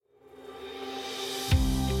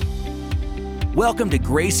Welcome to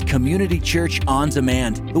Grace Community Church On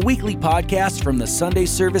Demand, the weekly podcast from the Sunday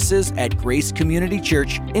services at Grace Community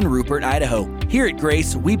Church in Rupert, Idaho. Here at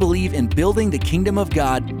Grace, we believe in building the kingdom of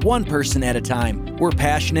God one person at a time. We're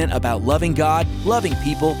passionate about loving God, loving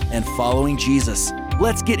people, and following Jesus.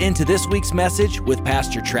 Let's get into this week's message with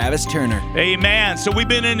Pastor Travis Turner. Amen. So we've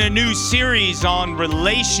been in a new series on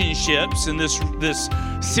relationships, and this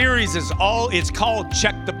series it's called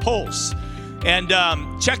Check the Pulse. And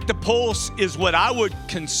check the pulse is what I would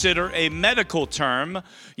consider a medical term.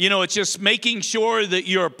 You know, it's just making sure that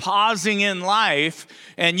you're pausing in life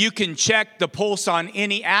and you can check the pulse on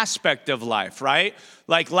any aspect of life, right?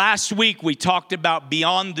 Like last week, we talked about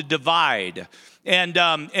Beyond the Divide.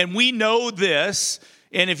 And we know this,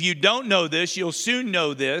 and if you don't know this, you'll soon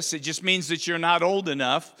know this. It just means that you're not old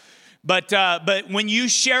enough. But when you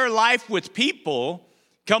share life with people,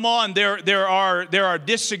 come on, there are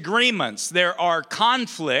disagreements, there are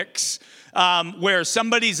conflicts where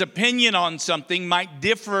somebody's opinion on something might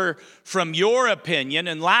differ from your opinion.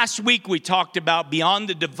 And last week we talked about Beyond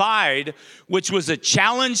the Divide, which was a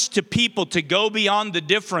challenge to people to go beyond the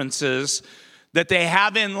differences that they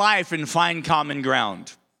have in life and find common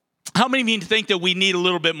ground. How many of you think that we need a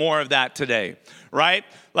little bit more of that today, right?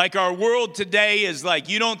 Like our world today is like,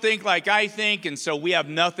 you don't think like I think, and so we have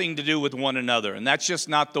nothing to do with one another. And that's just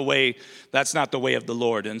not the way, that's not the way of the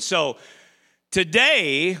Lord. And so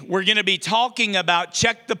today we're going to be talking about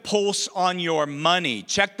check the pulse on your money.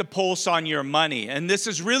 Check the pulse on your money. And this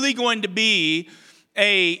is really going to be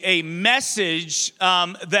a message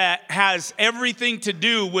that has everything to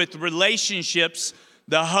do with relationships,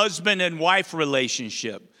 the husband and wife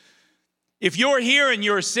relationship. If you're here and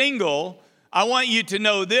you're single, I want you to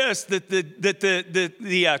know this, that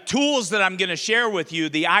the tools that I'm going to share with you,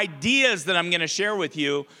 the ideas that I'm going to share with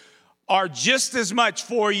you are just as much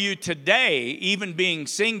for you today, even being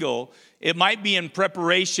single. It might be in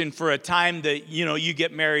preparation for a time that, you know, you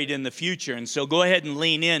get married in the future. And so go ahead and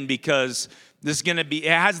lean in because this is going to be,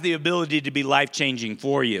 it has the ability to be life-changing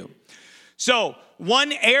for you. So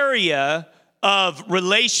one area of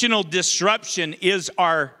relational disruption is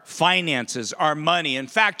our finances, our money. In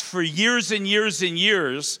fact, for years and years and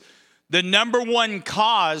years, the number one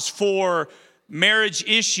cause for marriage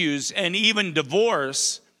issues and even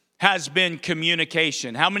divorce has been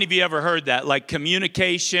communication. How many of you ever heard that? Like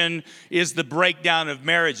communication is the breakdown of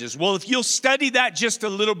marriages. Well, if you'll study that just a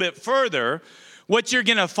little bit further, what you're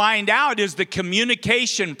going to find out is the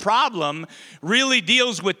communication problem really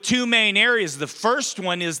deals with two main areas. The first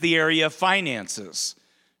one is the area of finances.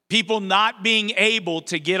 People not being able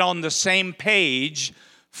to get on the same page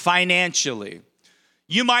financially.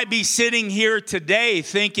 You might be sitting here today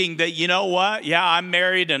thinking that, you know what? Yeah, I'm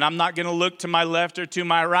married and I'm not going to look to my left or to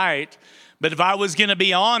my right. But if I was going to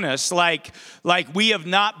be honest, like we have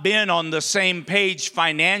not been on the same page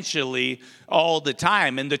financially all the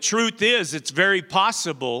time. And the truth is, it's very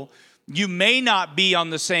possible you may not be on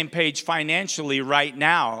the same page financially right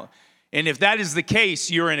now. And if that is the case,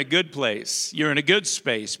 you're in a good place. You're in a good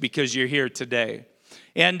space because you're here today.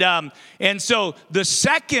 And so the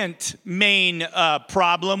second main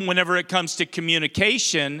problem whenever it comes to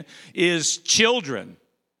communication is children.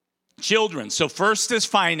 Children. So first is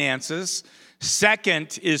finances.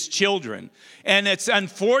 Second is children. And it's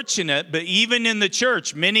unfortunate, but even in the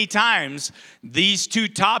church, many times, these two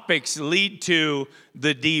topics lead to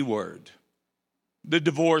the D word, the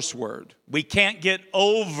divorce word. We can't get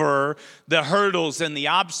over the hurdles and the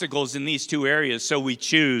obstacles in these two areas, so we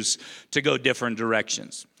choose to go different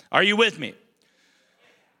directions. Are you with me?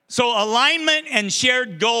 So alignment and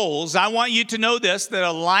shared goals, I want you to know this, that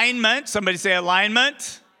alignment, somebody say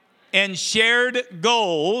alignment, and shared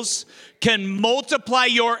goals can multiply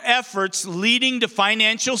your efforts leading to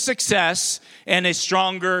financial success and a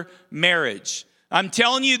stronger marriage. I'm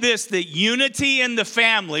telling you this, that unity in the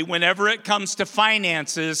family, whenever it comes to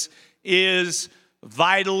finances, is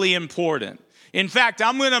vitally important. In fact,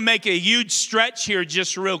 I'm going to make a huge stretch here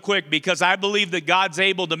just real quick because I believe that God's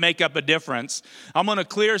able to make up a difference. I'm going to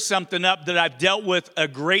clear something up that I've dealt with a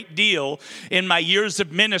great deal in my years of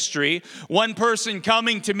ministry. One person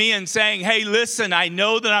coming to me and saying, hey, listen, I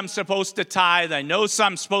know that I'm supposed to tithe. I know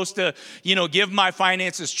I'm supposed to, give my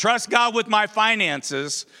finances, trust God with my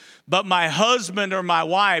finances. But my husband or my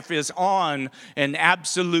wife is on an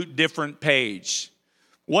absolute different page.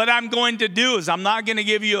 What I'm going to do is I'm not going to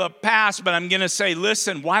give you a pass, but I'm going to say,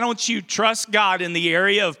 listen, why don't you trust God in the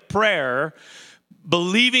area of prayer,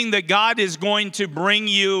 believing that God is going to bring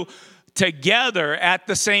you together at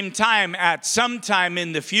the same time, at some time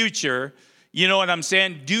in the future. You know what I'm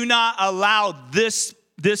saying? Do not allow this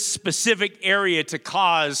this specific area to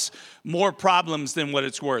cause more problems than what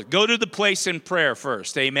it's worth. Go to the place in prayer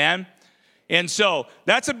first, amen? And so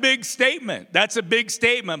that's a big statement. That's a big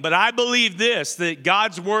statement. But I believe this, that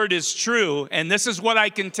God's word is true. And this is what I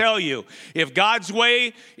can tell you. If God's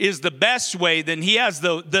way is the best way, then he has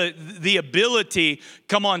the ability,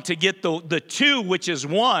 come on, to get the two, which is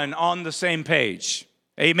one, on the same page.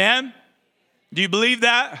 Amen? Do you believe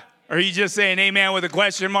that? Or are you just saying amen with a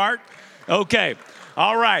question mark? Okay.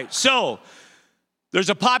 All right. So there's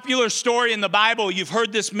a popular story in the Bible. You've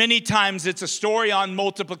heard this many times. It's a story on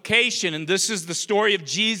multiplication. And this is the story of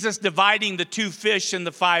Jesus dividing the 2 fish and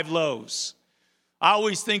the 5 loaves. I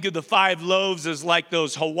always think of the 5 loaves as like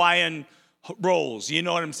those Hawaiian rolls. You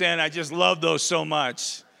know what I'm saying? I just love those so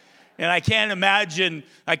much. And I can't imagine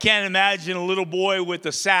a little boy with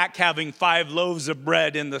a sack having 5 loaves of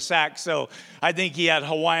bread in the sack. So I think he had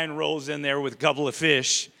Hawaiian rolls in there with a couple of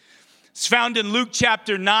fish. It's found in Luke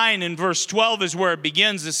chapter 9 and verse 12 is where it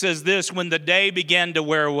begins. It says this, when the day began to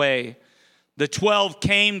wear away, the 12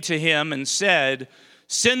 came to him and said,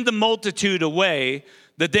 send the multitude away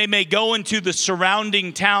that they may go into the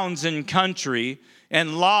surrounding towns and country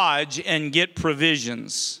and lodge and get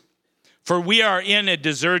provisions. For we are in a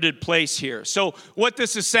deserted place here. So what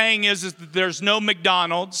this is saying is that there's no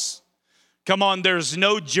McDonald's. Come on, there's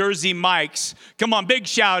no Jersey Mike's. Come on, big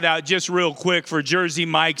shout out just real quick for Jersey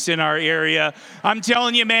Mike's in our area. I'm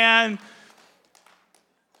telling you, man,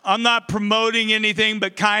 I'm not promoting anything,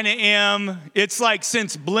 but kind of am. It's like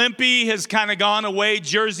since Blimpie has kind of gone away,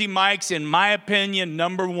 Jersey Mike's, in my opinion,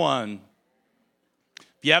 number 1. If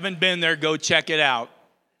you haven't been there, go check it out.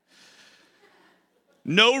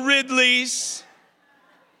 No Ridley's.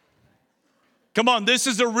 Come on, this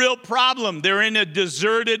is a real problem. They're in a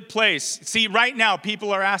deserted place. See, right now,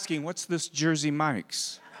 people are asking, what's this Jersey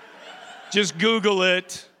Mike's? Just Google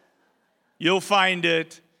it. You'll find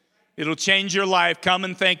it. It'll change your life. Come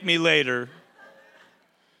and thank me later.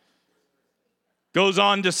 Goes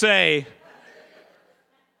on to say,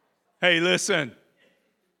 hey, listen,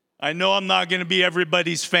 I know I'm not going to be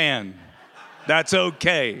everybody's fan. That's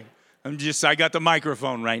okay. I got the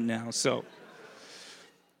microphone right now, so.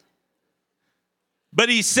 But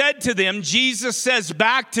he said to them, Jesus says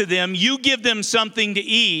back to them, you give them something to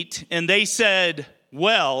eat. And they said,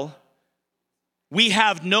 well, we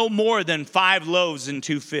have no more than 5 loaves and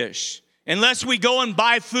 2 fish, unless we go and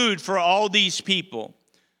buy food for all these people.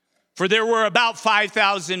 For there were about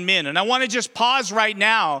 5,000 men. And I want to just pause right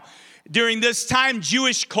now. During this time,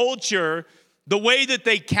 Jewish culture, the way that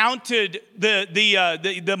they counted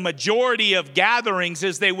the majority of gatherings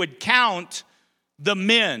is they would count the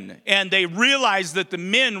men, and they realized that the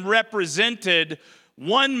men represented,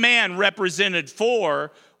 1 man represented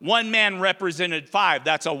 4, 1 man represented 5.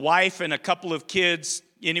 That's a wife and a couple of kids,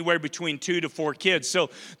 anywhere between 2 to 4 kids.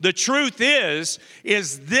 So the truth is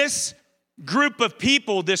this group of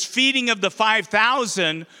people, this feeding of the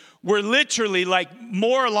 5,000, were literally like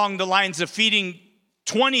more along the lines of feeding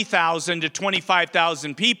 20,000 to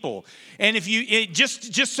 25,000 people. And if you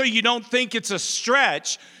just so you don't think it's a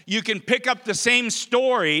stretch, you can pick up the same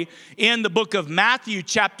story in the book of Matthew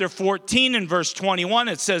chapter 14 and verse 21.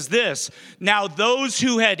 It says this, now those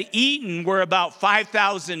who had eaten were about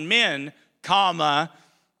 5,000 men,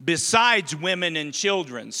 besides women and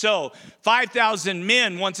children. So 5,000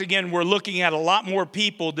 men, once again, we're looking at a lot more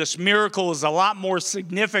people. This miracle is a lot more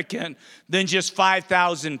significant than just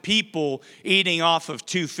 5,000 people eating off of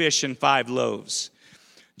 2 fish and 5 loaves.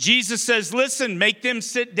 Jesus says, listen, make them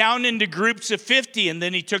sit down into groups of 50. And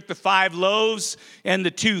then he took the 5 loaves and the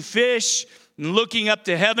 2 fish, and looking up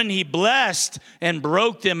to heaven, he blessed and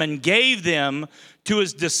broke them and gave them to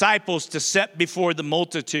his disciples to set before the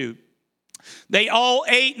multitude. They all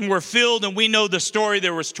ate and were filled, and we know the story.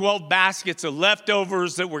 There was 12 baskets of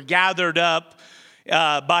leftovers that were gathered up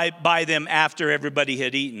by them after everybody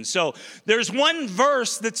had eaten. So there's one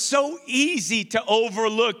verse that's so easy to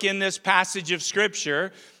overlook in this passage of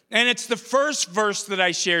Scripture, and it's the first verse that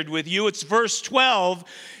I shared with you. It's verse 12.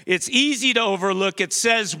 It's easy to overlook. It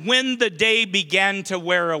says, when the day began to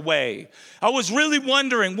wear away. I was really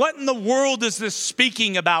wondering, what in the world is this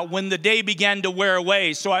speaking about, when the day began to wear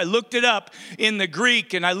away? So I looked it up in the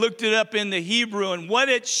Greek and I looked it up in the Hebrew, and what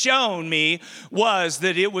it showed me was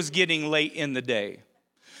that it was getting late in the day.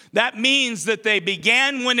 That means that they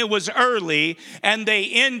began when it was early and they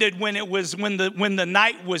ended when the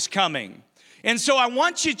night was coming. And so I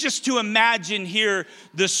want you just to imagine here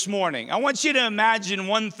this morning. I want you to imagine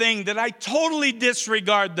one thing, that I totally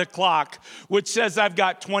disregard the clock, which says I've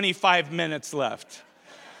got 25 minutes left.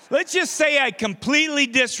 Let's just say I completely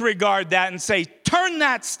disregard that and say, turn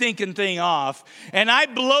that stinking thing off. And I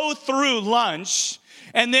blow through lunch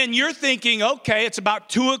And then you're thinking, okay, it's about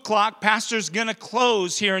 2 o'clock. Pastor's going to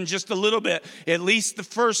close here in just a little bit, at least the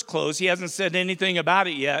first close. He hasn't said anything about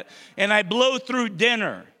it yet. And I blow through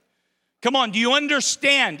dinner. Come on, do you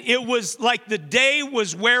understand? It was like the day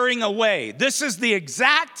was wearing away. This is the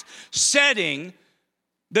exact setting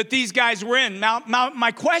that these guys were in. Now,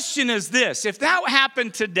 my question is this. If that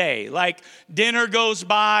happened today, like dinner goes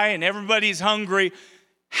by and everybody's hungry,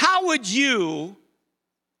 how would you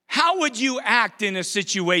act in a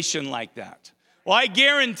situation like that? Well, I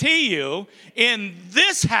guarantee you, in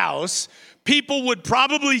this house, people would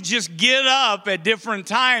probably just get up at different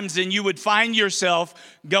times and you would find yourself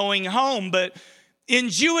going home. But in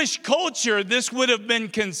Jewish culture, this would have been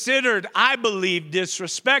considered, I believe,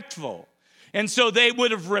 disrespectful. And so they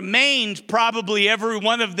would have remained, probably every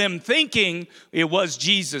one of them thinking, it was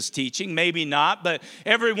Jesus teaching, maybe not, but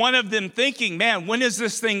every one of them thinking, man, when is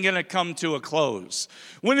this thing going to come to a close?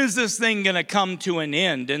 When is this thing going to come to an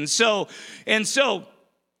end? And so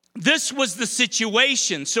this was the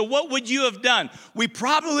situation. So what would you have done? We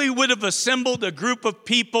probably would have assembled a group of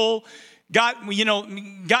people, got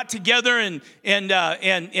together and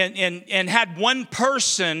had one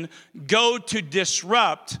person go to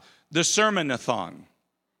disrupt the sermon-a-thon,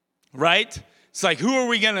 right? It's like, who are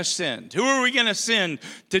we going to send? Who are we going to send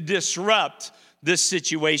to disrupt this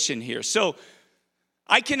situation here? So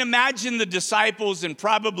I can imagine the disciples and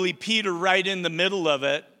probably Peter right in the middle of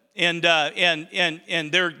it, and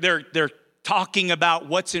they're talking about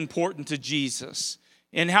what's important to Jesus.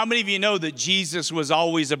 And how many of you know that Jesus was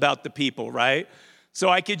always about the people, right? So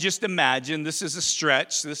I could just imagine, this is a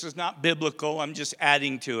stretch. This is not biblical. I'm just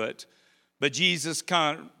adding to it. But Jesus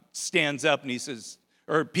stands up and he says,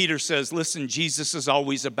 or Peter says, listen, Jesus is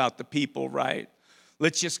always about the people, right?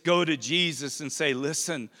 Let's just go to Jesus and say,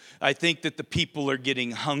 listen, I think that the people are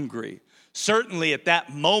getting hungry. Certainly at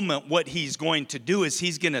that moment, what he's going to do is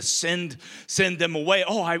he's going to send them away.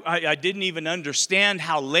 Oh, I didn't even understand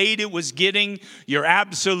how late it was getting. You're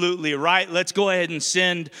absolutely right. Let's go ahead and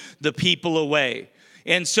send the people away.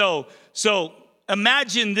 And so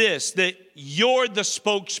imagine this, that you're the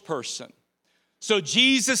spokesperson. So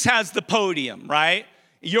Jesus has the podium, right?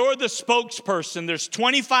 You're the spokesperson. There's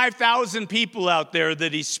 25,000 people out there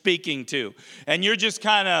that he's speaking to. And you're just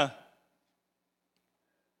kind of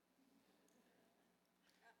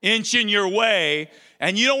inching your way.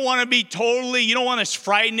 And you don't want to you don't want to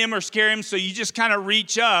frighten him or scare him. So you just kind of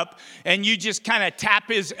reach up and you just kind of tap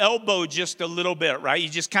his elbow just a little bit, right? You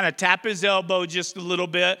just kind of tap his elbow just a little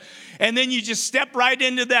bit. And then you just step right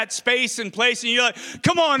into that space and place. And you're like,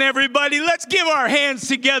 come on, everybody, let's give our hands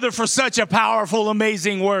together for such a powerful,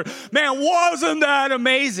 amazing word. Man, wasn't that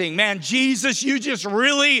amazing? Man, Jesus, you just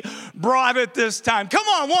really brought it this time. Come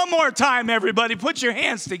on, one more time, everybody. Put your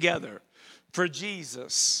hands together for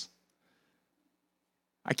Jesus.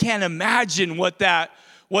 I can't imagine what that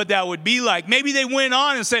would be like. Maybe they went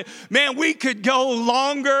on and said, man, we could go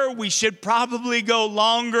longer. We should probably go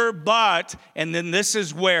longer, but, and then this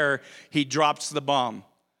is where he drops the bomb.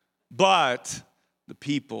 But the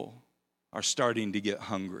people are starting to get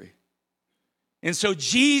hungry. And so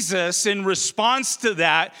Jesus, in response to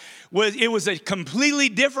that, it was a completely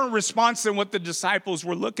different response than what the disciples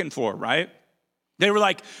were looking for, right?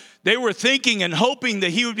 They were thinking and hoping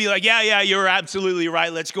that he would be like, yeah, you're absolutely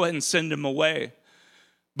right. Let's go ahead and send him away.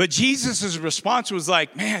 But Jesus' response was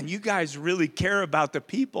like, man, you guys really care about the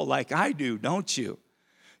people like I do, don't you?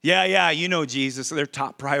 Yeah, you know Jesus, they're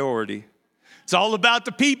top priority. It's all about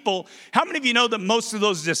the people. How many of you know that most of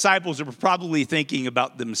those disciples were probably thinking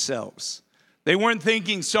about themselves? They weren't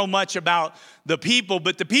thinking so much about the people,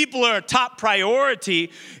 but the people are a top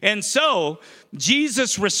priority. And so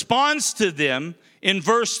Jesus responds to them. In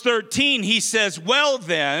verse 13, he says, well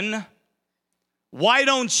then, why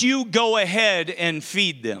don't you go ahead and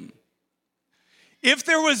feed them? If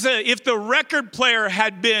the record player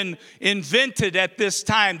had been invented at this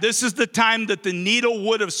time, this is the time that the needle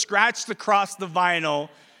would have scratched across the vinyl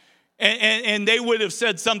and they would have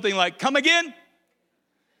said something like, come again?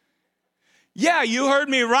 Yeah, you heard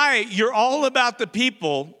me right. You're all about the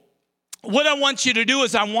people. What I want you to do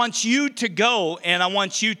is I want you to go and I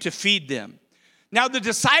want you to feed them. Now, the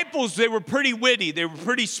disciples, they were pretty witty. They were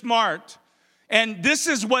pretty smart. And this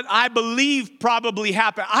is what I believe probably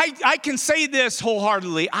happened. I can say this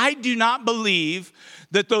wholeheartedly. I do not believe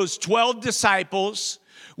that those 12 disciples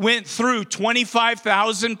went through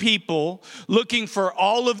 25,000 people looking for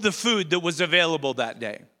all of the food that was available that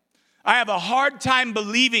day. I have a hard time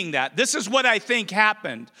believing that. This is what I think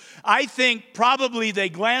happened. I think probably they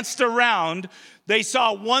glanced around. they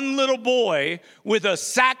saw one little boy with a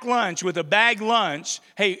sack lunch, with a bag lunch.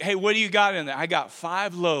 Hey, what do you got in there? I got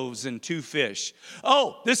 5 loaves and 2 fish.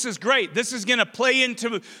 Oh, this is great. This is going to play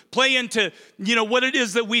into, what it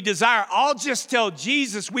is that we desire. I'll just tell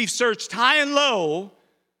Jesus, we've searched high and low,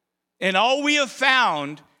 and all we have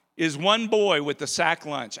found is one boy with the sack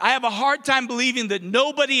lunch. I have a hard time believing that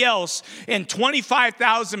nobody else in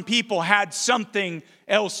 25,000 people had something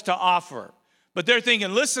else to offer. But they're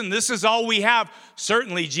thinking, listen, this is all we have.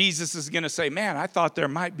 Certainly Jesus is going to say, man, I thought there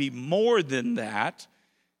might be more than that.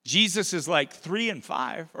 Jesus is like 3 and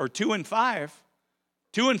 5 or 2 and 5.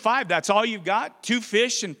 2 and 5, that's all you've got? 2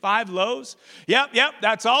 fish and 5 loaves? Yep,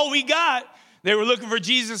 that's all we got. They were looking for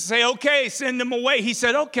Jesus to say, okay, send them away. He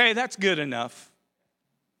said, okay, that's good enough.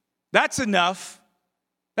 That's enough.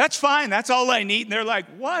 That's fine. That's all I need. And they're like,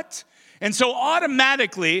 what? And so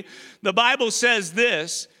automatically, the Bible says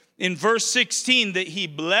this in verse 16, that he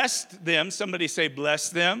blessed them. Somebody say, bless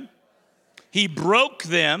them. He broke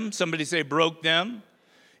them. Somebody say, broke them.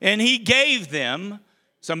 And he gave them.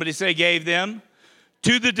 Somebody say, gave them.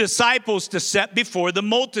 To the disciples to set before the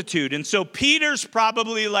multitude. And so Peter's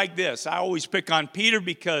probably like this. I always pick on Peter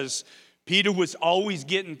because Peter was always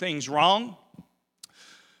getting things wrong.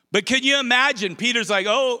 But can you imagine? Peter's like,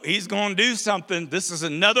 oh, he's going to do something. This is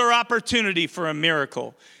another opportunity for a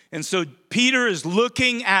miracle. And so Peter is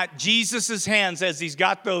looking at Jesus' hands as he's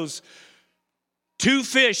got those 2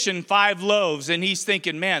 fish and 5 loaves. And he's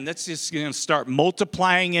thinking, man, that's just going to start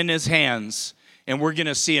multiplying in his hands. And we're going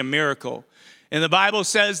to see a miracle. And the Bible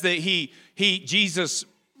says that Jesus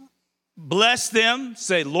blessed them.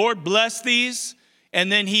 Say, Lord, bless these. And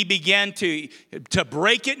then he began to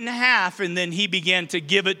break it in half, and then he began to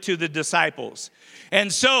give it to the disciples.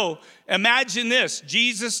 And so imagine this.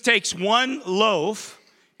 Jesus takes 1 loaf,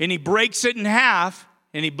 and he breaks it in half,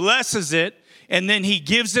 and he blesses it, and then he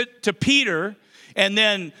gives it to Peter. And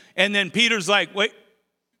then Peter's like, wait,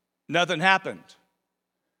 nothing happened.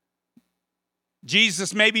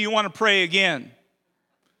 Jesus, maybe you want to pray again.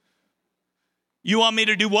 You want me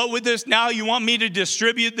to do what with this now? You want me to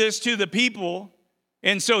distribute this to the people?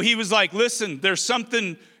 And so he was like, listen, there's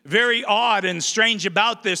something very odd and strange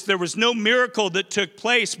about this. There was no miracle that took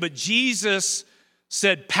place, but Jesus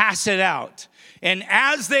said, pass it out. And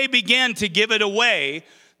as they began to give it away,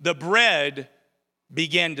 the bread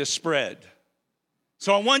began to spread.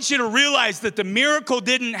 So I want you to realize that the miracle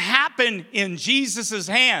didn't happen in Jesus'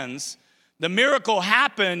 hands. The miracle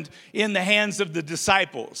happened in the hands of the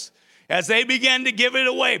disciples. As they began to give it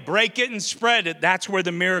away, break it and spread it, that's where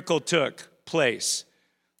the miracle took place.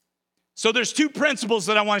 So there's 2 principles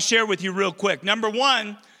that I want to share with you real quick. Number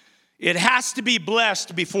 1, it has to be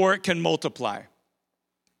blessed before it can multiply.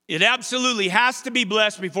 It absolutely has to be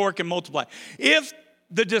blessed before it can multiply. If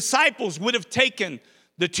the disciples would have taken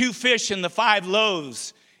the 2 fish and the 5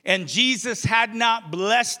 loaves and Jesus had not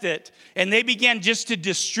blessed it and they began just to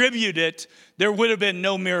distribute it, there would have been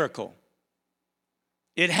no miracle.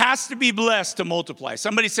 It has to be blessed to multiply.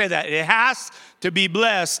 Somebody say that. It has to be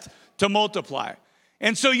blessed to multiply.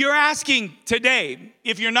 And so you're asking today,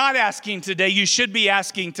 if you're not asking today, you should be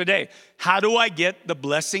asking today, how do I get the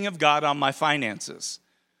blessing of God on my finances?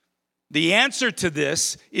 The answer to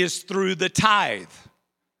this is through the tithe.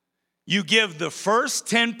 You give the first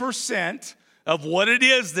 10% of what it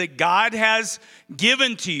is that God has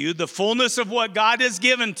given to you, the fullness of what God has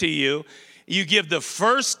given to you. You give the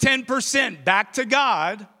first 10% back to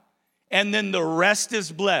God, and then the rest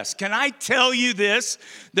is blessed. Can I tell you this?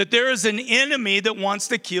 That there is an enemy that wants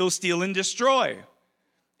to kill, steal, and destroy.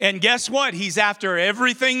 And guess what? He's after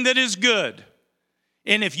everything that is good.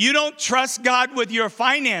 And if you don't trust God with your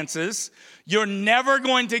finances, you're never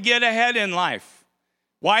going to get ahead in life.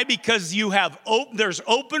 Why? Because there's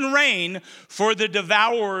open reign for the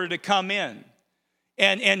devourer to come in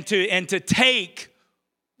and to take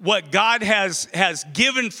what God has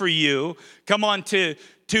given for you. Come on, to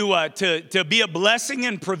be a blessing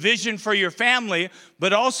and provision for your family,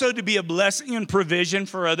 but also to be a blessing and provision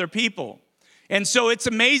for other people. And so it's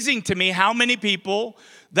amazing to me how many people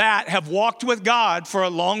that have walked with God for a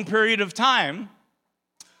long period of time,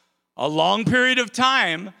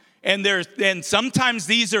 and sometimes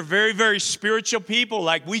these are very, very spiritual people.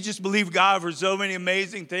 Like, we just believe God for so many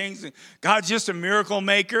amazing things, and God's just a miracle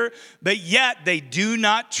maker, but yet they do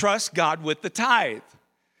not trust God with the tithe.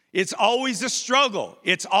 It's always a struggle.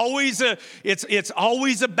 It's always a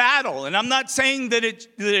battle. And I'm not saying that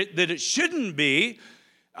it shouldn't be,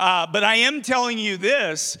 but I am telling you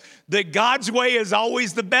this, that God's way is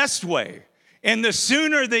always the best way. And the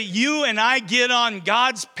sooner that you and I get on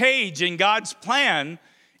God's page and God's plan,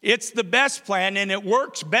 it's the best plan, and it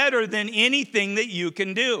works better than anything that you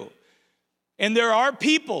can do. And there are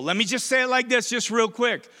people, let me just say it like this, just real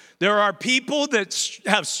quick. There are people that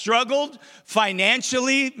have struggled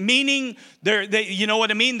financially, meaning you know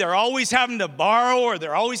what I mean? They're always having to borrow, or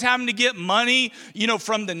they're always having to get money,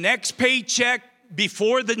 from the next paycheck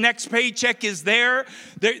before the next paycheck is there.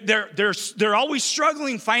 They're always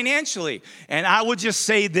struggling financially. And I would just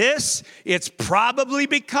say this, it's probably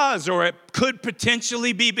because, or it could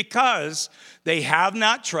potentially be because, they have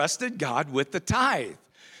not trusted God with the tithe.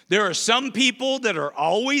 There are some people that are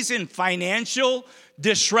always in financial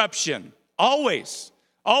disruption. Always.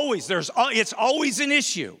 It's always an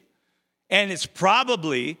issue. And it's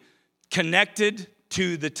probably connected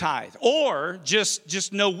to the tithe, or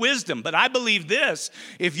just no wisdom. But I believe this,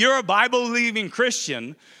 if you're a Bible-believing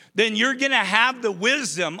Christian, then you're going to have the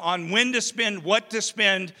wisdom on when to spend, what to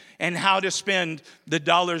spend, and how to spend the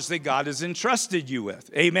dollars that God has entrusted you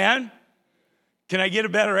with. Amen? Can I get a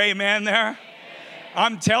better amen there?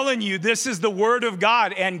 I'm telling you, this is the word of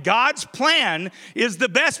God, and God's plan is the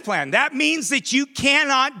best plan. That means that you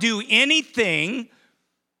cannot do anything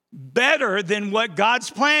better than what God's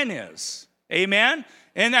plan is. Amen?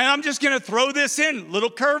 And I'm just going to throw this in, little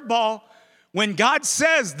curveball. When God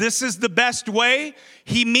says this is the best way,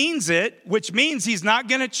 he means it, which means he's not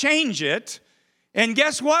going to change it. And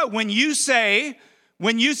guess what? What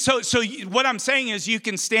I'm saying is you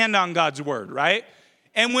can stand on God's word, right?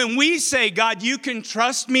 And when we say, God, you can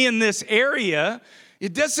trust me in this area,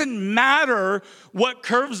 it doesn't matter what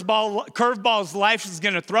curveballs life is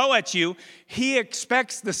going to throw at you. He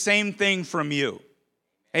expects the same thing from you.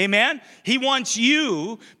 Amen? He wants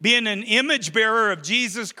you, being an image bearer of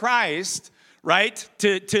Jesus Christ, right,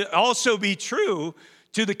 to also be true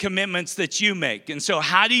to the commitments that you make. And so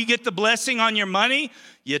how do you get the blessing on your money?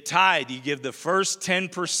 You tithe. You give the first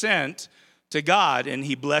 10% to God, and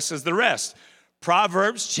he blesses the rest.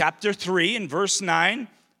 Proverbs chapter 3 and verse 9,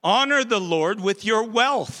 honor the Lord with your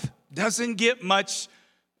wealth. Doesn't get much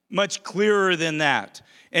clearer than that.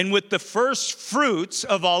 And with the first fruits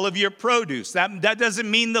of all of your produce. That doesn't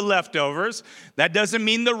mean the leftovers. That doesn't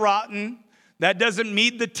mean the rotten. That doesn't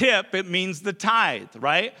mean the tip. It means the tithe,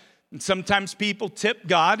 right? And sometimes people tip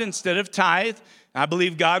God instead of tithe. I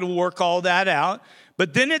believe God will work all that out.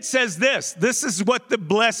 But then it says this. This is what the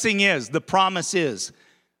blessing is, the promise is.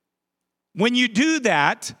 When you do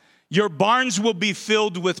that, your barns will be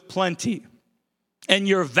filled with plenty, and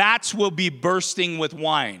your vats will be bursting with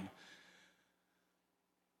wine.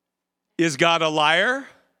 Is God a liar?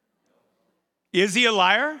 Is he a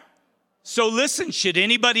liar? So listen, should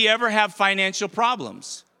anybody ever have financial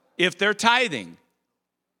problems if they're tithing?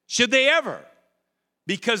 Should they ever?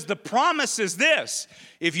 Because the promise is this.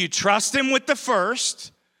 If you trust him with the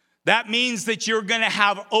first, that means that you're going to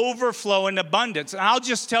have overflow and abundance. And I'll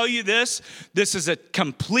just tell you this is a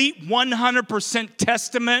complete 100%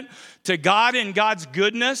 testament to God and God's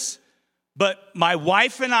goodness. But my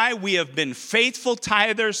wife and I, we have been faithful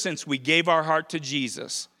tithers since we gave our heart to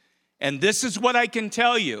Jesus. And this is what I can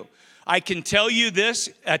tell you. I can tell you this,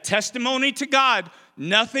 a testimony to God.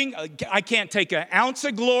 Nothing, I can't take an ounce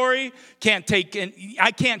of glory,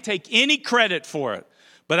 I can't take any credit for it.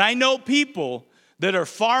 But I know people that are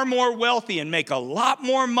far more wealthy and make a lot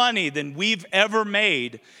more money than we've ever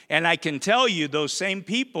made. And I can tell you, those same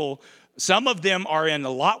people, some of them are in a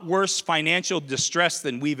lot worse financial distress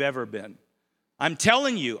than we've ever been. I'm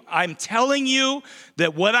telling you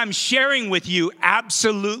that what I'm sharing with you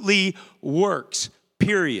absolutely works,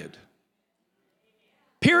 period.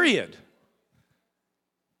 Period.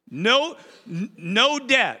 No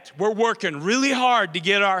debt. We're working really hard to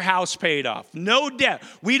get our house paid off. No debt.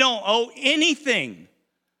 We don't owe anything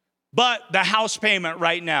but the house payment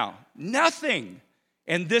right now. Nothing.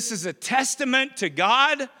 And this is a testament to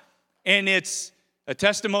God, and it's a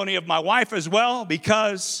testimony of my wife as well,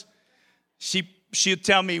 because she'll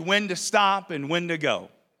tell me when to stop and when to go.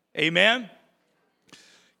 Amen?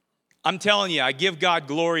 I'm telling you, I give God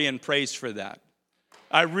glory and praise for that.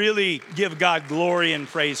 I really give God glory and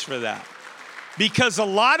praise for that. Because a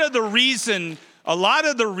lot of the reason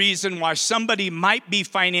why somebody might be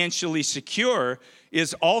financially secure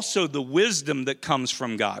is also the wisdom that comes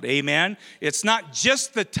from God. Amen? It's not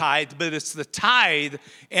just the tithe, but it's the tithe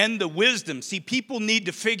and the wisdom. See, people need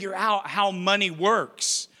to figure out how money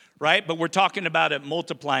works, right? But we're talking about it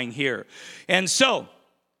multiplying here. And so,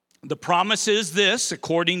 the promise is this,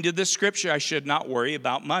 according to the scripture, I should not worry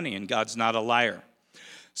about money, and God's not a liar.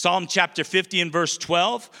 Psalm chapter 50 and verse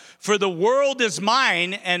 12, for the world is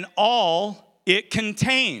mine and all it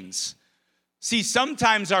contains. See,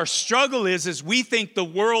 sometimes our struggle is we think the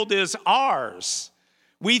world is ours.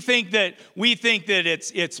 We think that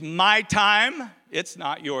it's my time. It's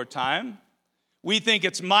not your time. We think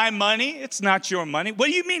it's my money. It's not your money. What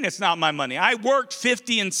do you mean it's not my money? I worked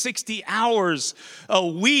 50 and 60 hours a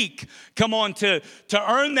week, come on, to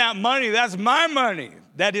earn that money. That's my money.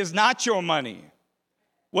 That is not your money.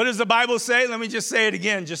 What does the Bible say? Let me just say it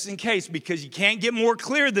again, just in case, because you can't get more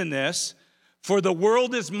clear than this. For the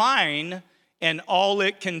world is mine and all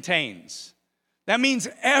it contains. That means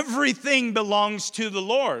everything belongs to the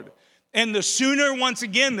Lord. And the sooner, once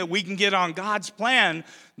again, that we can get on God's plan,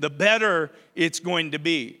 the better it's going to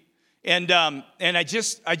be. And I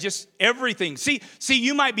just everything. See,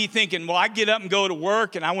 you might be thinking, well, I get up and go to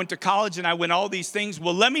work, and I went to college, and I went all these things.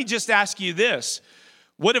 Well, let me just ask you this.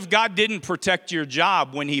 What if God didn't protect your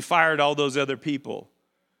job when he fired all those other people?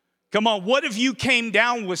 Come on, what if you came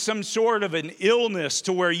down with some sort of an illness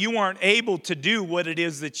to where you weren't able to do what it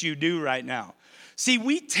is that you do right now? See,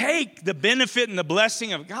 we take the benefit and the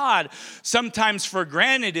blessing of God sometimes for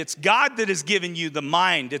granted. It's God that has given you the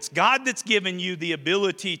mind. It's God that's given you the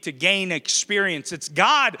ability to gain experience. It's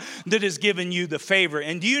God that has given you the favor.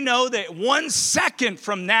 And do you know that 1 second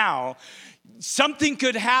from now, something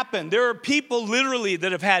could happen? There are people literally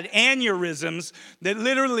that have had aneurysms that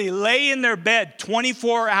literally lay in their bed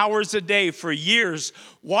 24 hours a day for years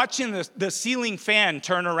watching the ceiling fan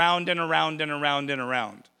turn around and around and around and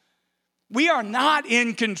around. We are not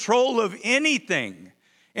in control of anything.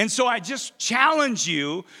 And so I just challenge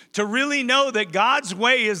you to really know that God's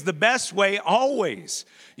way is the best way always.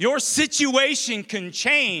 Your situation can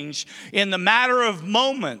change in the matter of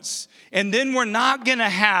moments. And then we're not going to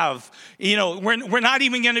have, we're not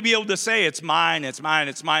even going to be able to say it's mine, it's mine,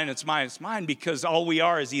 it's mine, it's mine, it's mine, because all we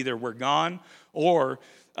are is either we're gone or,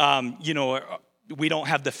 we don't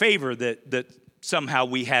have the favor that somehow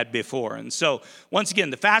we had before. And so, once again,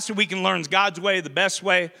 the faster we can learn God's way, the best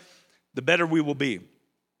way, the better we will be.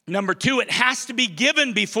 Number 2, it has to be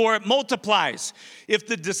given before it multiplies. If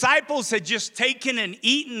the disciples had just taken and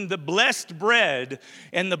eaten the blessed bread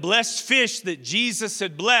and the blessed fish that Jesus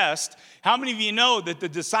had blessed, how many of you know that the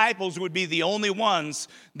disciples would be the only ones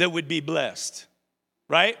that would be blessed?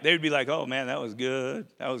 Right? They would be like, oh man, that was good.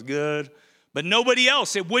 That was good. But nobody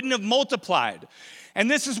else. It wouldn't have multiplied. And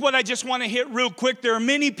this is what I just want to hit real quick. There are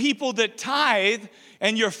many people that tithe,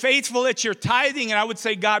 and you're faithful at your tithing, and I would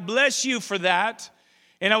say, God bless you for that.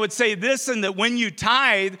 And I would say this, and that when you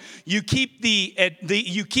tithe, you keep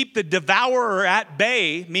the devourer at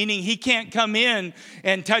bay, meaning he can't come in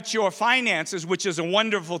and touch your finances, which is a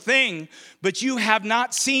wonderful thing. But you have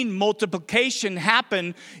not seen multiplication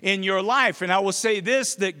happen in your life. And I will say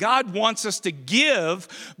this, that God wants us to give,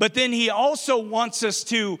 but then he also wants us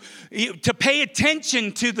to pay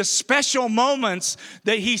attention to the special moments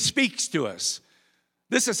that he speaks to us.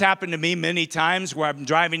 This has happened to me many times where I'm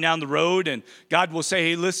driving down the road and God will say,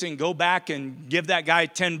 hey, listen, go back and give that guy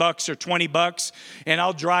 $10 or $20. And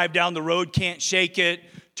I'll drive down the road, can't shake it,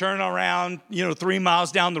 turn around, 3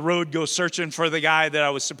 miles down the road, go searching for the guy that I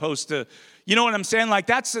was supposed to. You know what I'm saying? Like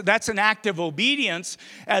that's an act of obedience.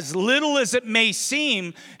 As little as it may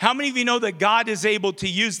seem, how many of you know that God is able to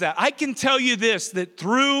use that? I can tell you this, that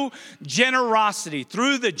through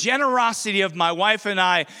the generosity of my wife and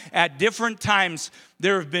I at different times,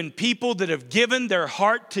 there have been people that have given their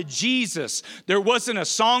heart to Jesus. There wasn't a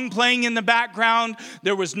song playing in the background.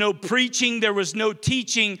 There was no preaching. There was no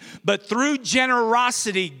teaching. But through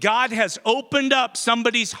generosity, God has opened up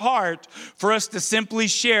somebody's heart for us to simply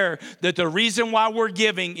share that the reason why we're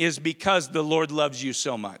giving is because the Lord loves you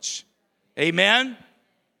so much. Amen?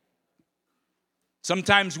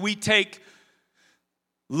 Sometimes we take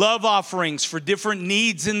love offerings for different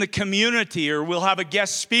needs in the community, or we'll have a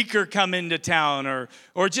guest speaker come into town,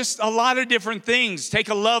 or just a lot of different things. Take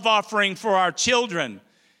a love offering for our children.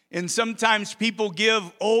 And sometimes people give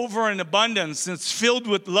over in abundance. It's filled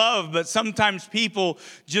with love, but sometimes people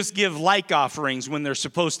just give like offerings when they're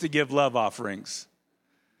supposed to give love offerings.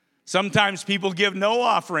 Sometimes people give no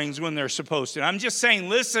offerings when they're supposed to. I'm just saying,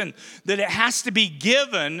 listen, that it has to be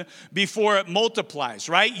given before it multiplies,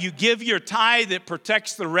 right? You give your tithe, it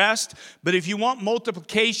protects the rest. But if you want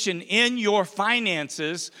multiplication in your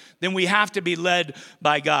finances, then we have to be led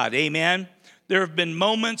by God. Amen? There have been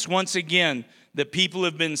moments, once again, that people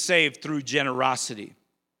have been saved through generosity.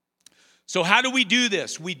 So how do we do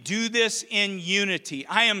this? We do this in unity.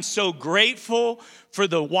 I am so grateful for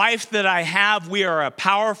the wife that I have. We are a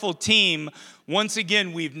powerful team. Once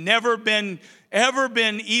again, we've never been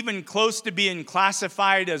even close to being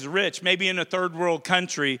classified as rich, maybe in a third world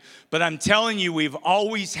country. But I'm telling you, we've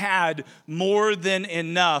always had more than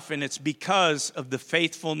enough. And it's because of the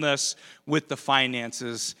faithfulness with the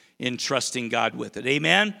finances in trusting God with it.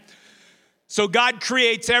 Amen? So God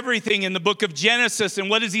creates everything in the book of Genesis. And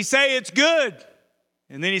what does he say? It's good.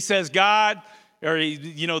 And then he says, God,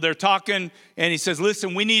 they're talking, and he says,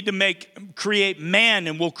 listen, we need to create man,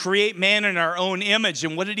 and we'll create man in our own image.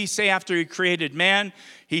 And what did he say after he created man?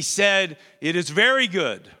 He said, it is very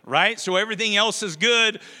good, right? So everything else is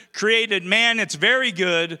good. Created man, it's very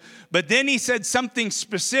good. But then he said something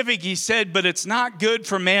specific. He said, but it's not good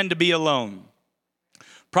for man to be alone.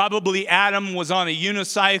 Probably Adam was on a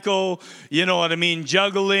unicycle,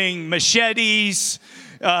 juggling machetes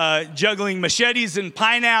and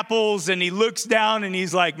pineapples, and he looks down and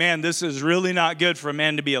he's like, man, this is really not good for a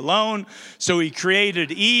man to be alone. So he created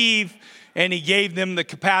Eve, and he gave them the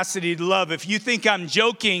capacity to love. If you think I'm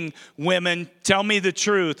joking, women, tell me the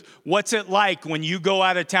truth. What's it like when you go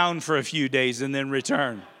out of town for a few days and then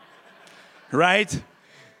return? Right?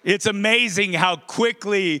 It's amazing how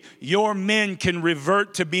quickly your men can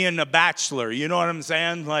revert to being a bachelor. You know what I'm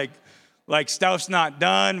saying? Like stuff's not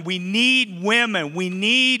done. We need women. We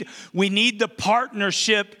need the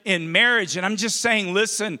partnership in marriage. And I'm just saying,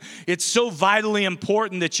 listen, it's so vitally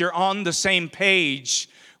important that you're on the same page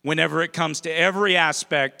whenever it comes to every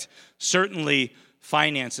aspect, certainly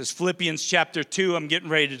finances. Philippians chapter 2, I'm getting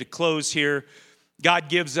ready to close here. God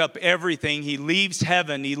gives up everything. He leaves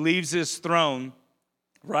heaven. He leaves his throne,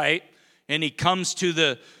 right? And he comes to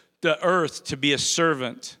the earth to be a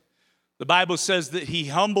servant. The Bible says that he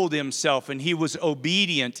humbled himself and he was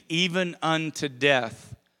obedient even unto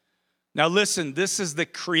death. Now listen, this is the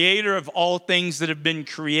creator of all things that have been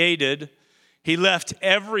created. He left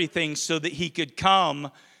everything so that he could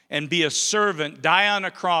come and be a servant, die on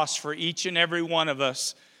a cross for each and every one of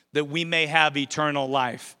us, that we may have eternal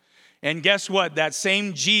life. And guess what? That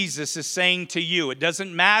same Jesus is saying to you, it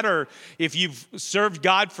doesn't matter if you've served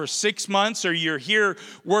God for 6 months or you're here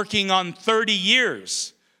working on 30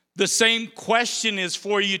 years. The same question is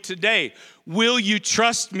for you today. Will you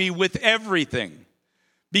trust me with everything?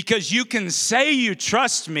 Because you can say you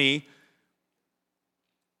trust me,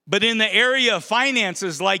 but in the area of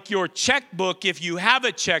finances, like your checkbook, if you have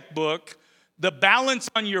a checkbook, the balance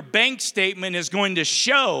on your bank statement is going to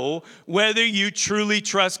show whether you truly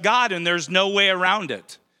trust God, and there's no way around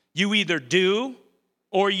it. You either do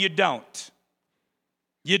or you don't.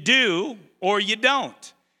 You do or you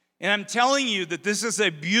don't. And I'm telling you that this is a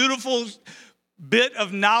beautiful bit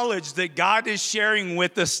of knowledge that God is sharing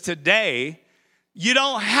with us today. You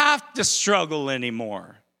don't have to struggle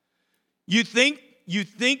anymore.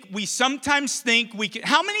 We sometimes think we can.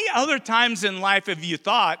 How many other times in life have you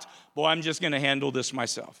thought, boy, I'm just going to handle this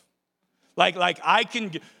myself? Like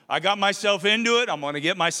I got myself into it, I'm going to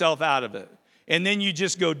get myself out of it. And then you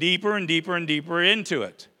just go deeper and deeper and deeper into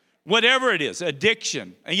it. Whatever it is,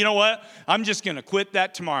 addiction. And you know what? I'm just going to quit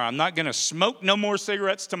that tomorrow. I'm not going to smoke no more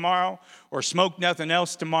cigarettes tomorrow or smoke nothing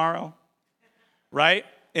else tomorrow. Right?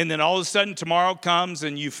 And then all of a sudden tomorrow comes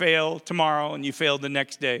and you fail tomorrow and you fail the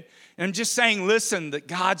next day. And I'm just saying, listen, that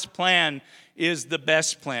God's plan is the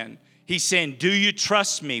best plan. He's saying, do you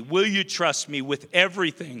trust me? Will you trust me with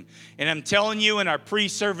everything? And I'm telling you, in our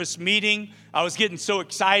pre-service meeting, I was getting so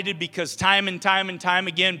excited because time and time and time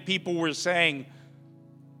again, people were saying,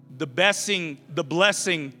 the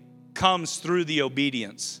blessing comes through the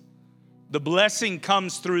obedience. The blessing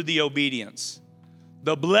comes through the obedience.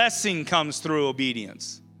 The blessing comes through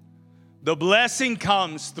obedience. The blessing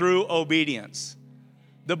comes through obedience.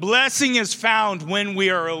 The blessing is found when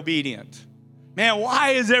we are obedient. Man,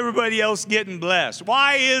 why is everybody else getting blessed?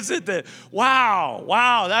 Why is it that, wow,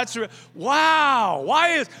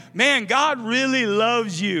 man, God really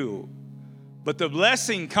loves you. But the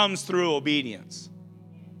blessing comes through obedience.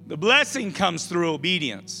 The blessing comes through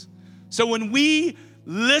obedience. So when we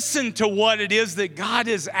listen to what it is that God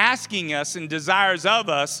is asking us and desires of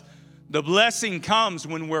us, the blessing comes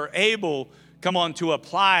when we're able, to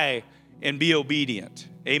apply and be obedient.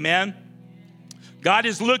 Amen? God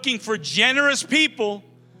is looking for generous people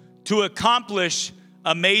to accomplish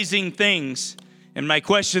amazing things. And my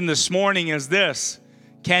question this morning is this: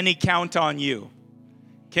 can he count on you?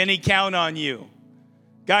 Can he count on you?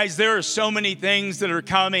 Guys, there are so many things that are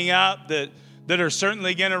coming up that are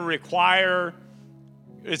certainly going to require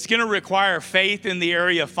faith in the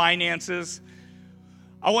area of finances.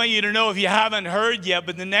 I want you to know, if you haven't heard yet,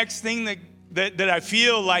 but the next thing that I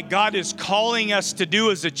feel like God is calling us to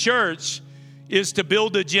do as a church is to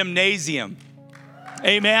build a gymnasium.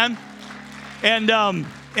 Amen?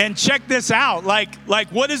 And check this out. Like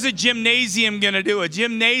what is a gymnasium going to do? A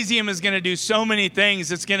gymnasium is going to do so many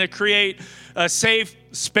things. It's going to create a safe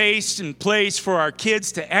space and place for our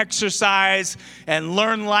kids to exercise and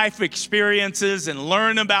learn life experiences and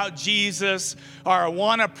learn about Jesus. Our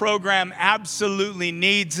Awana program absolutely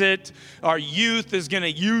needs it. Our youth is going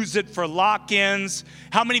to use it for lock-ins.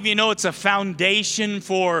 How many of you know it's a foundation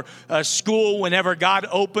for a school whenever God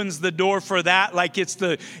opens the door for that? Like it's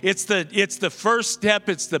the first step,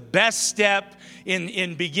 it's the best step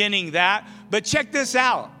in beginning that. But check this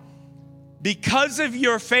out. Because of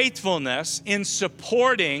your faithfulness in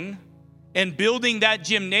supporting and building that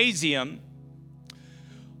gymnasium,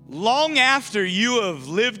 long after you have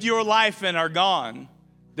lived your life and are gone,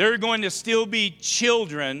 there are going to still be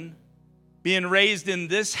children being raised in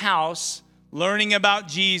this house, learning about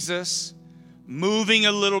Jesus, moving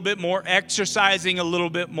a little bit more, exercising a little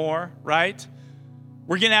bit more, right?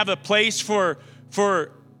 We're going to have a place for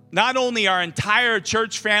not only our entire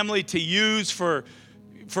church family to use for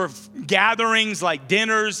gatherings like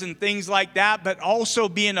dinners and things like that, but also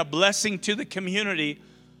being a blessing to the community.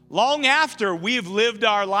 Long after we've lived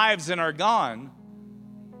our lives and are gone,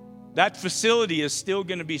 that facility is still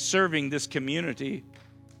going to be serving this community.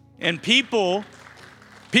 And people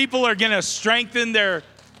are going to strengthen their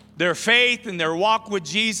faith and their walk with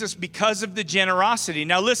Jesus because of the generosity.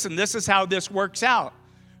 Now listen, this is how this works out.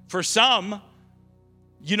 For some,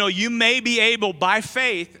 you may be able by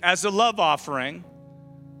faith as a love offering,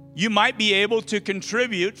 you might be able to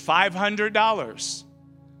contribute $500.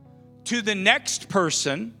 To the next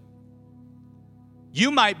person,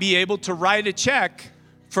 you might be able to write a check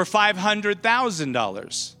for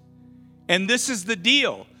 $500,000. And this is the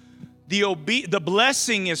deal. The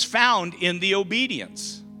blessing is found in the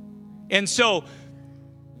obedience. And so,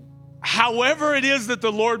 however it is that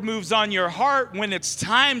the Lord moves on your heart, when it's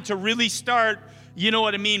time to really start,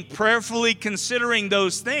 prayerfully considering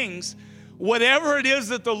those things, whatever it is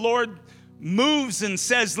that the Lord moves and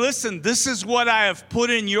says, listen, this is what I have put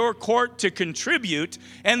in your court to contribute.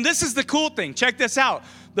 And this is the cool thing. Check this out.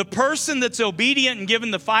 The person that's obedient and given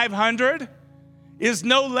the 500 is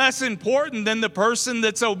no less important than the person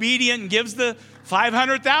that's obedient and gives the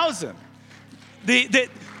 500,000. The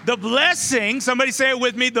blessing, somebody say it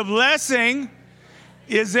with me, the blessing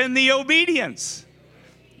is in the obedience.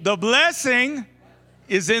 The blessing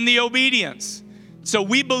is in the obedience. So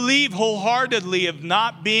we believe wholeheartedly of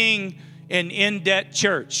not being an in-debt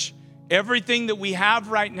church. Everything that we have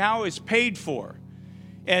right now is paid for.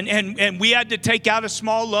 And we had to take out a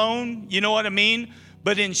small loan, you know what I mean?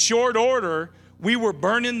 But in short order, we were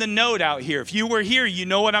burning the note out here. If you were here, you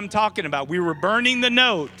know what I'm talking about. We were burning the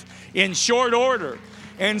note in short order.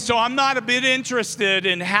 And so I'm not a bit interested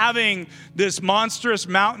in having this monstrous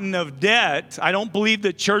mountain of debt. I don't believe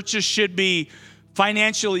that churches should be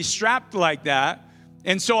financially strapped like that.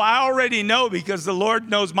 And so I already know, because the Lord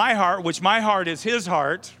knows my heart, which my heart is his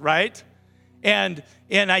heart, right? And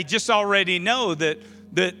I just already know that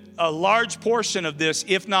a large portion of this,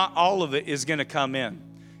 if not all of it, is going to come in.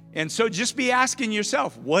 And so just be asking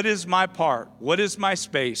yourself, what is my part? What is my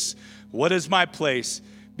space? What is my place?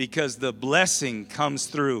 Because the blessing comes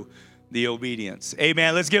through the obedience.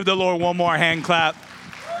 Amen. Let's give the Lord one more hand clap.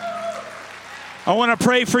 I want to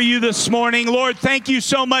pray for you this morning. Lord, thank you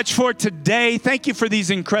so much for today. Thank you for these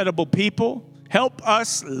incredible people. Help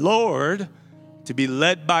us, Lord, to be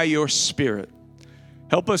led by your Spirit.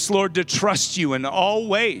 Help us, Lord, to trust you in all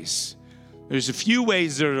ways. There's a few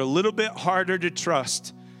ways that are a little bit harder to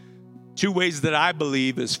trust. 2 ways that I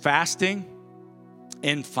believe is fasting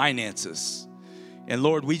and finances. And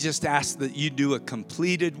Lord, we just ask that you do a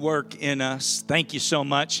completed work in us. Thank you so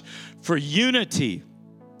much for unity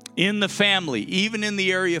in the family, even in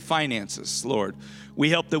the area of finances, Lord.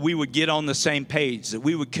 We hope that we would get on the same page, that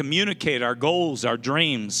we would communicate our goals, our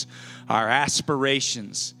dreams, our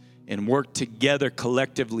aspirations, and work together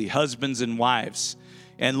collectively, husbands and wives.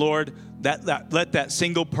 And Lord, let that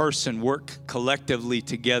single person work collectively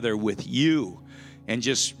together with you, and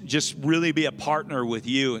just really be a partner with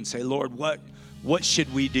you and say, Lord, what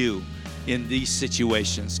should we do in these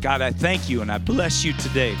situations? God, I thank you and I bless you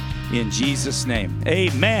today in Jesus' name.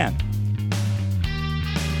 Amen.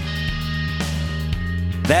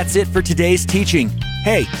 That's it for today's teaching.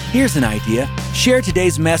 Hey, here's an idea. Share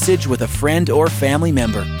today's message with a friend or family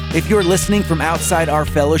member. If you're listening from outside our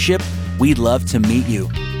fellowship, we'd love to meet you.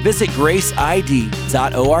 Visit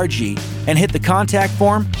graceid.org and hit the contact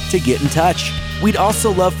form to get in touch. We'd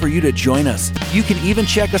also love for you to join us. You can even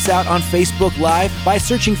check us out on Facebook Live by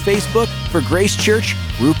searching Facebook for Grace Church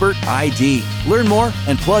Rupert ID. Learn more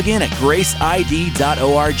and plug in at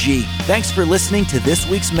graceid.org. Thanks for listening to this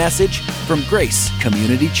week's message from Grace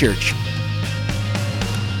Community Church.